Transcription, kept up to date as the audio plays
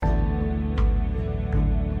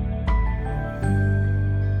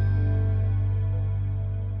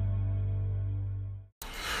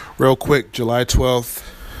Real quick, July 12th,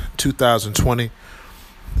 2020.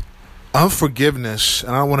 Unforgiveness,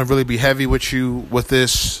 and I don't want to really be heavy with you with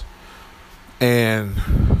this, and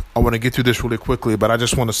I want to get through this really quickly, but I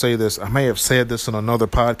just want to say this. I may have said this in another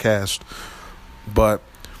podcast, but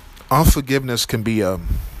unforgiveness can be a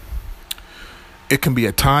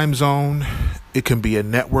time zone, it can be a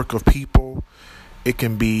network of people, it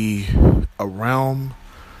can be a realm.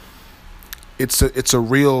 It's a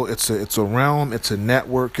realm, it's a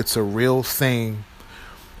network, it's a real thing,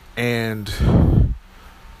 and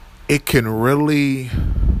it's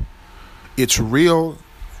real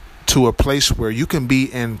to a place where you can be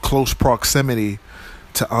in close proximity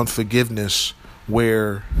to unforgiveness,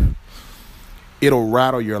 where it'll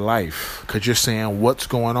rattle your life because you're saying, what's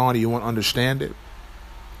going on? You won't understand it.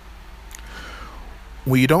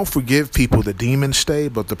 When you don't forgive people, the demons stay,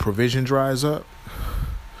 but the provision dries up.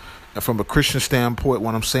 And from a Christian standpoint,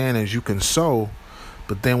 what I'm saying is you can sow,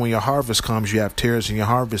 but then when your harvest comes, you have tears in your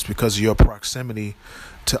harvest because of your proximity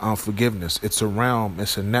to unforgiveness. It's a realm,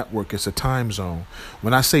 it's a network, it's a time zone.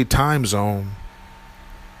 When I say time zone,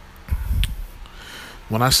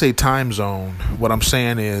 what I'm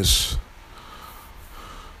saying is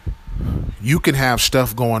you can have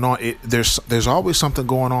stuff going on. There's always something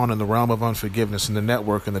going on in the realm of unforgiveness, in the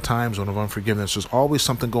network, in the time zone of unforgiveness. There's always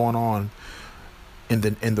something going on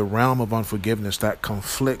in the realm of unforgiveness that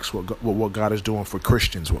conflicts with what God is doing for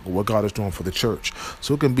Christians, what God is doing for the church.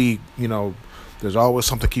 So it can be, there's always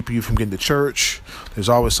something keeping you from getting to church. There's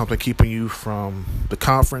always something keeping you from the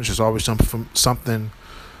conference. There's always something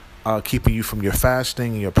keeping you from your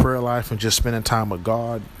fasting and your prayer life and just spending time with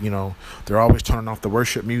God. They're always turning off the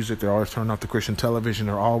worship music. They're always turning off the Christian television.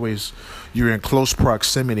 You're in close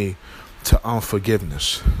proximity to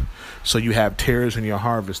unforgiveness. So you have tares in your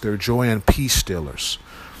harvest. They're joy and peace stealers.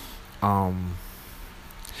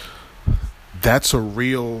 That's a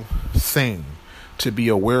real thing to be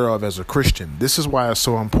aware of as a Christian. This is why it's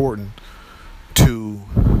so important to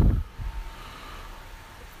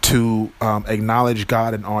acknowledge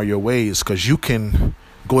God in all your ways, because you can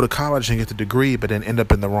go to college and get the degree but then end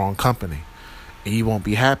up in the wrong company, and you won't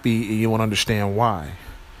be happy, and you won't understand why,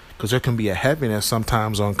 because there can be a heaviness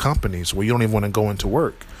sometimes on companies where you don't even want to go into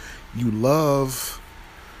work. You love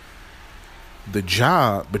the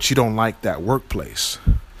job, but you don't like that workplace.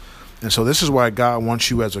 And so this is why God wants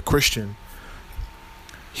you as a Christian.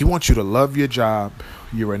 He wants you to love your job.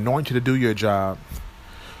 You're anointed to do your job.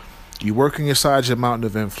 You're working inside your mountain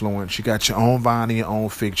of influence. You got your own vine and your own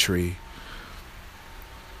fig tree.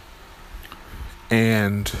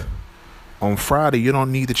 And on Friday, you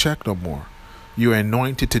don't need the check no more. You're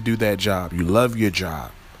anointed to do that job. You love your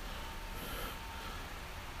job.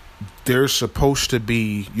 You're supposed to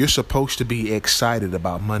be excited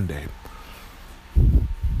about Monday.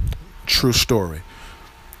 True story.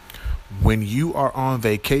 When you are on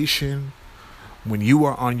vacation, when you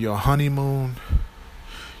are on your honeymoon,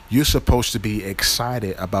 you're supposed to be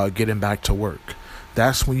excited about getting back to work.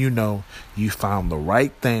 That's when you know you found the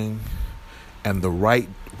right thing and the right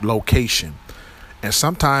location. And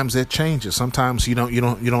sometimes it changes. Sometimes you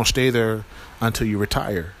don't stay there until you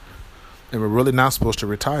retire. And we're really not supposed to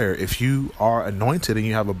retire. If you are anointed and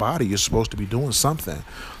you have a body, you're supposed to be doing something.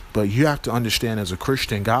 But you have to understand, as a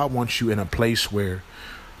Christian, God wants you in a place where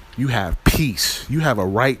you have peace. You have a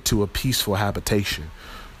right to a peaceful habitation.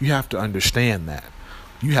 You have to understand that.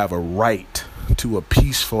 You have a right to a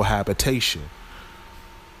peaceful habitation.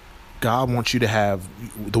 God wants you to have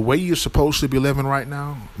the way you're supposed to be living right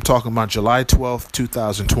now. I'm talking about July 12th,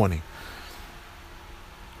 2020.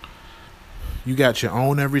 You got your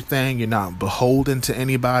own everything. You're not beholden to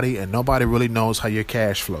anybody, and nobody really knows how your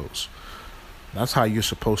cash flows. That's how you're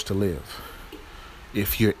supposed to live.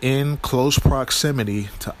 If you're in close proximity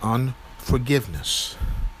to unforgiveness,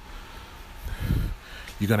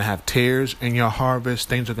 you're going to have tares in your harvest.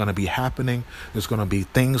 Things are going to be happening. There's going to be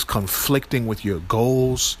things conflicting with your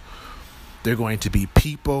goals. There are going to be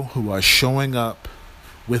people who are showing up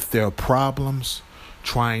with their problems,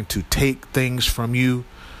 trying to take things from you.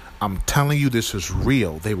 I'm telling you, this is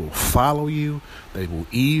real. They will follow you. They will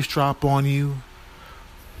eavesdrop on you.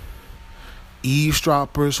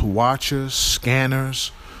 Eavesdroppers, watchers,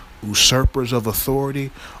 scanners, usurpers of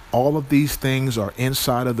authority. All of these things are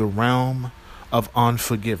inside of the realm of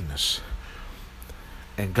unforgiveness.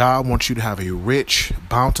 And God wants you to have a rich,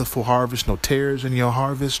 bountiful harvest. No tares in your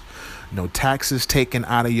harvest. No taxes taken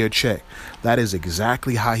out of your check. That is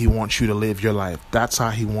exactly how He wants you to live your life. That's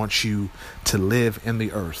how He wants you to live in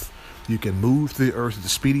the earth. You can move through the earth at the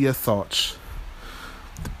speed of your thoughts.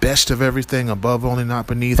 The best of everything, above only, not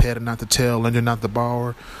beneath, head and not the tail, lender not the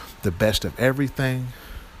borrower. The best of everything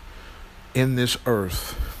in this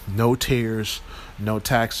earth No tears, no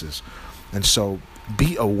taxes. And so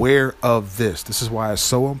be aware of this. This is why it's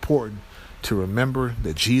so important to remember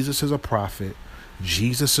that Jesus is a prophet.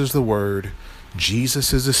 Jesus is the word.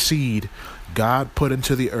 Jesus is a seed God put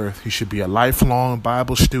into the earth. You should be a lifelong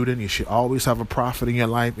Bible student. You should always have a prophet in your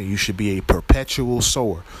life, and you should be a perpetual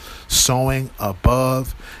sower, sowing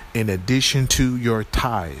above in addition to your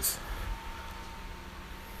tithe.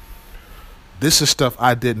 This is stuff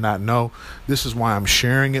I did not know. This is why I'm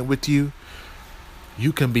sharing it with you.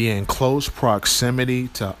 You can be in close proximity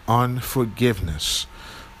to unforgiveness,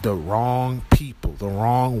 the wrong people, the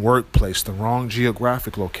wrong workplace, the wrong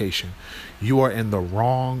geographic location. You are in the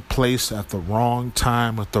wrong place at the wrong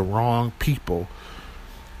time with the wrong people,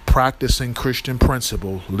 practicing Christian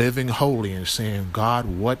principle, living holy, and saying, God,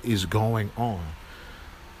 what is going on?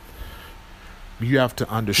 You have to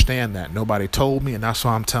understand that. Nobody told me, and that's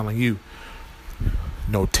why I'm telling you.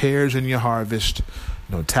 No tares in your harvest,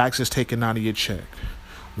 no taxes taken out of your check.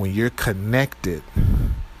 When you're connected,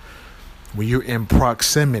 when you're in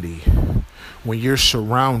proximity, when you're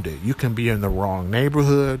surrounded, you can be in the wrong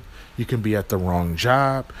neighborhood, you can be at the wrong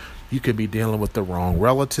job, you could be dealing with the wrong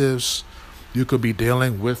relatives, you could be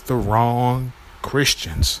dealing with the wrong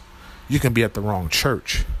Christians, you can be at the wrong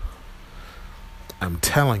church. I'm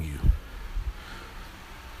telling you,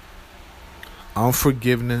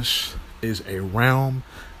 unforgiveness is a realm,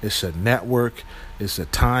 it's a network, it's a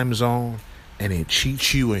time zone, and it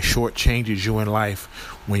cheats you and shortchanges you in life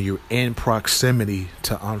when you're in proximity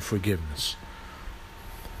to unforgiveness.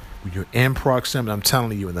 When you're in proximity, I'm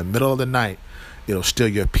telling you, in the middle of the night, it'll steal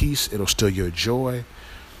your peace, it'll steal your joy.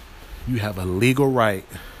 You have a legal right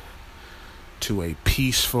to a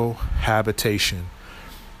peaceful habitation.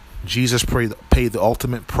 Jesus paid the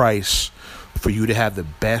ultimate price for you to have the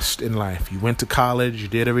best in life. You went to college, you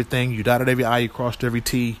did everything, you dotted every I, you crossed every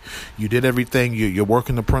T, you did everything, you're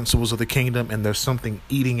working the principles of the kingdom, and there's something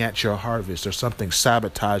eating at your harvest. There's something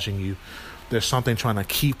sabotaging you. There's something trying to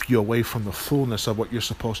keep you away from the fullness of what you're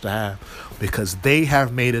supposed to have, because they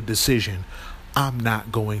have made a decision. I'm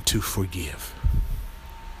not going to forgive.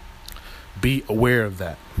 Be aware of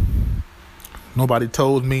that. Nobody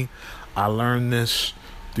told me. I learned this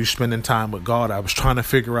through spending time with God. I was trying to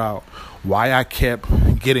figure out why I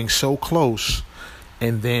kept getting so close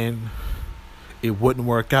and then it wouldn't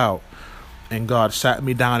work out. And God sat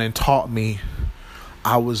me down and taught me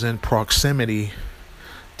I was in proximity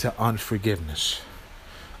to unforgiveness.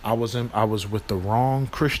 I was with the wrong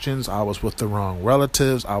Christians. I was with the wrong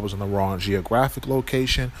relatives. I was in the wrong geographic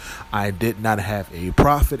location. I did not have a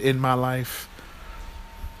prophet in my life.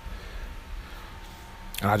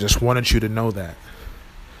 And I just wanted you to know that.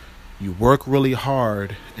 You work really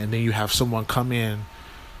hard, and then you have someone come in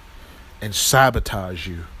and sabotage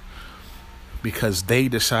you because they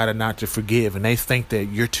decided not to forgive, and they think that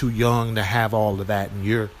you're too young to have all of that, and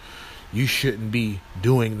you shouldn't be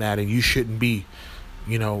doing that, and you shouldn't be,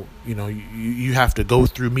 you have to go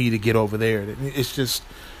through me to get over there. It's just,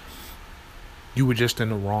 you were just in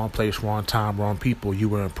the wrong place, wrong time, wrong people. You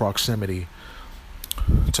were in proximity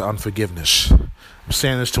to unforgiveness. I'm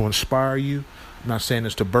saying this to inspire you. I'm not saying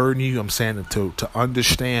this to burden you. I'm saying it to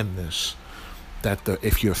understand this, that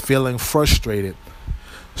if you're feeling frustrated,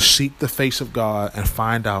 seek the face of God and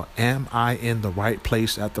find out, am I in the right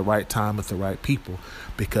place at the right time with the right people?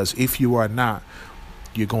 Because if you are not,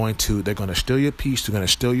 they're going to steal your peace, they're going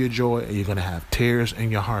to steal your joy, and you're going to have tares in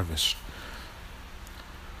your harvest.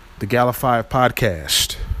 The Gala 5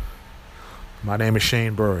 Podcast. My name is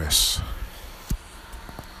Shane Burris.